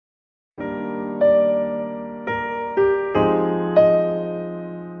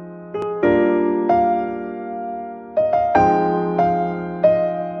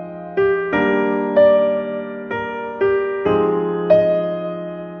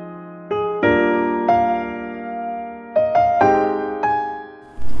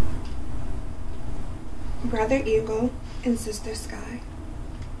Brother Eagle and Sister Sky.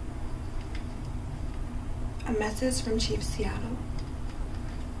 A message from Chief Seattle.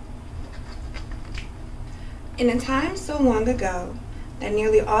 In a time so long ago that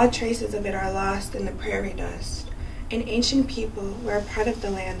nearly all traces of it are lost in the prairie dust, an ancient people were a part of the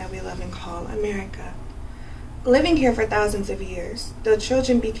land that we love and call America. Living here for thousands of years, the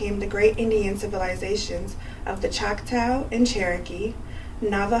children became the great Indian civilizations of the Choctaw and Cherokee,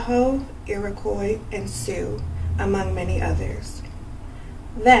 Navajo, Iroquois, and Sioux, among many others.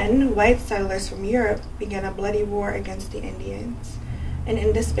 Then, white settlers from Europe began a bloody war against the Indians, and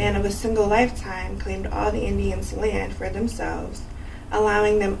in the span of a single lifetime claimed all the Indians' land for themselves,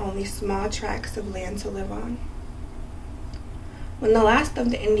 allowing them only small tracts of land to live on. When the last of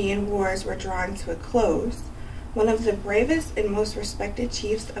the Indian wars were drawing to a close, one of the bravest and most respected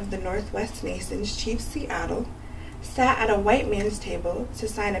chiefs of the Northwest nations, Chief Seattle, sat at a white man's table to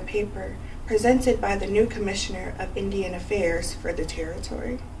sign a paper presented by the new Commissioner of Indian Affairs for the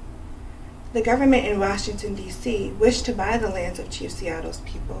territory. The government in Washington, D.C. wished to buy the lands of Chief Seattle's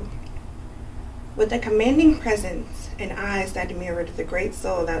people. With a commanding presence and eyes that mirrored the great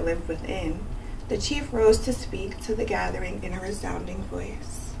soul that lived within, the chief rose to speak to the gathering in a resounding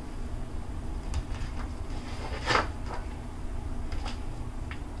voice.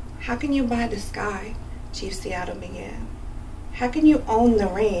 "How can you buy the sky?" Chief Seattle began. "How can you own the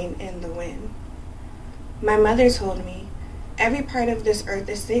rain and the wind? My mother told me, every part of this earth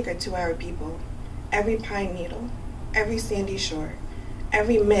is sacred to our people. Every pine needle, every sandy shore,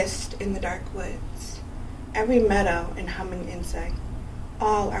 every mist in the dark woods, every meadow and humming insect,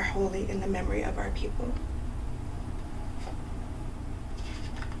 all are holy in the memory of our people."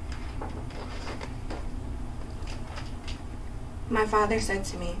 My father said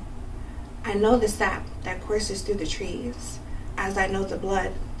to me, "I know the sap that courses through the trees, as I know the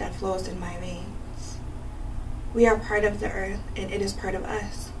blood that flows in my veins. We are part of the earth, and it is part of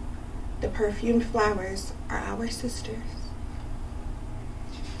us. The perfumed flowers are our sisters."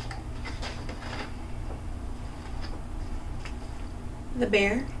 The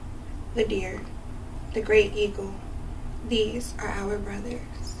bear, the deer, the great eagle, these are our brothers.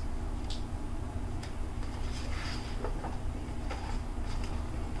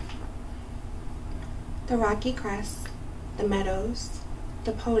 The rocky crests, the meadows,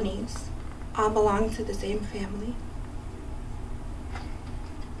 the ponies, all belong to the same family.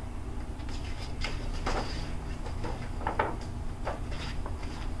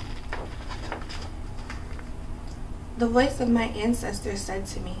 The voice of my ancestors said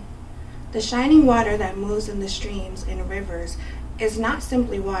to me, "The shining water that moves in the streams and rivers is not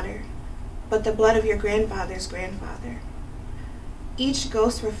simply water, but the blood of your grandfather's grandfather. Each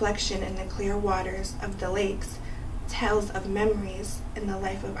ghost reflection in the clear waters of the lakes tells of memories in the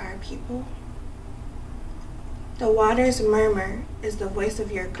life of our people. The water's murmur is the voice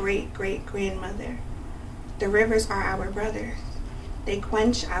of your great-great-grandmother. The rivers are our brothers. They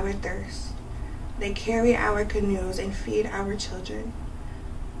quench our thirst. They carry our canoes and feed our children.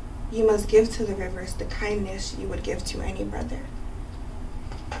 You must give to the rivers the kindness you would give to any brother."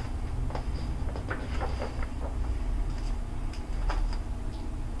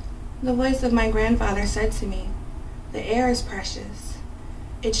 The voice of my grandfather said to me, "The air is precious.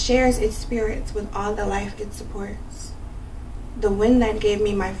 It shares its spirits with all the life it supports. The wind that gave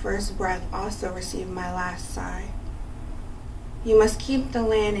me my first breath also received my last sigh. You must keep the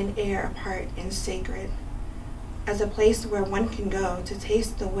land and air apart and sacred, as a place where one can go to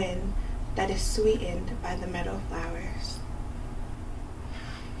taste the wind that is sweetened by the meadow flowers."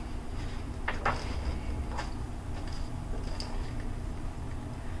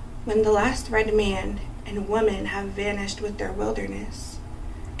 When the last red man and woman have vanished with their wilderness,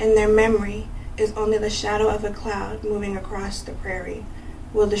 and their memory is only the shadow of a cloud moving across the prairie,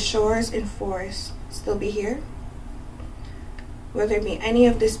 will the shores and forests still be here? Will there be any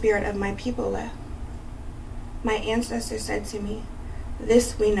of the spirit of my people left? My ancestors said to me,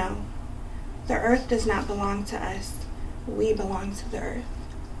 "This we know. The earth does not belong to us. We belong to the earth."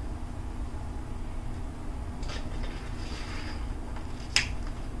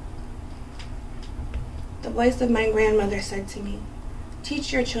 The voice of my grandmother said to me,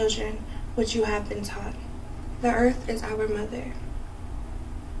 "Teach your children what you have been taught. The earth is our mother.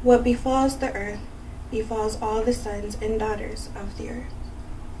 What befalls the earth befalls all the sons and daughters of the earth."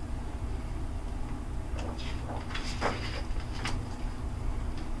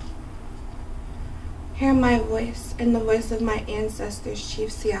 Hear my voice and the voice of my ancestors,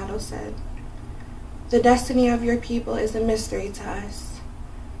 Chief Seattle said. "The destiny of your people is a mystery to us.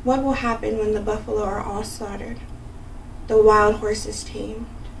 What will happen when the buffalo are all slaughtered, the wild horses tamed?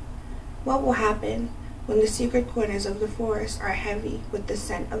 What will happen when the secret corners of the forest are heavy with the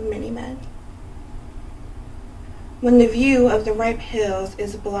scent of many men. When the view of the ripe hills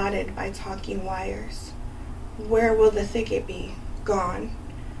is blotted by talking wires, where will the thicket be? Gone.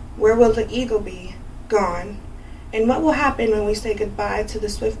 Where will the eagle be? Gone. And what will happen when we say goodbye to the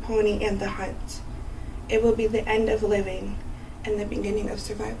swift pony and the hunt? It will be the end of living and the beginning of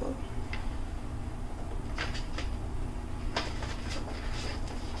survival.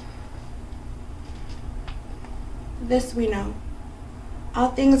 This we know.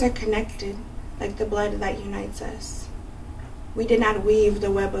 All things are connected like the blood that unites us. We did not weave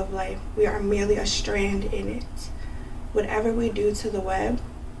the web of life. We are merely a strand in it. Whatever we do to the web,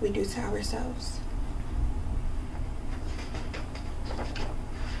 we do to ourselves.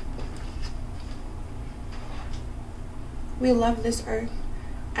 We love this earth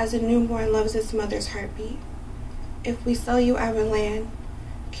as a newborn loves its mother's heartbeat. If we sell you our land,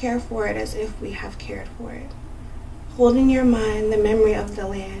 care for it as if we have cared for it. Hold in your mind the memory of the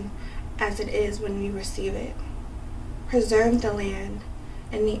land as it is when we receive it. Preserve the land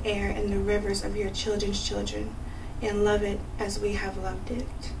and the air and the rivers of your children's children, and love it as we have loved it.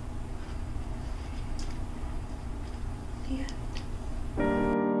 The end.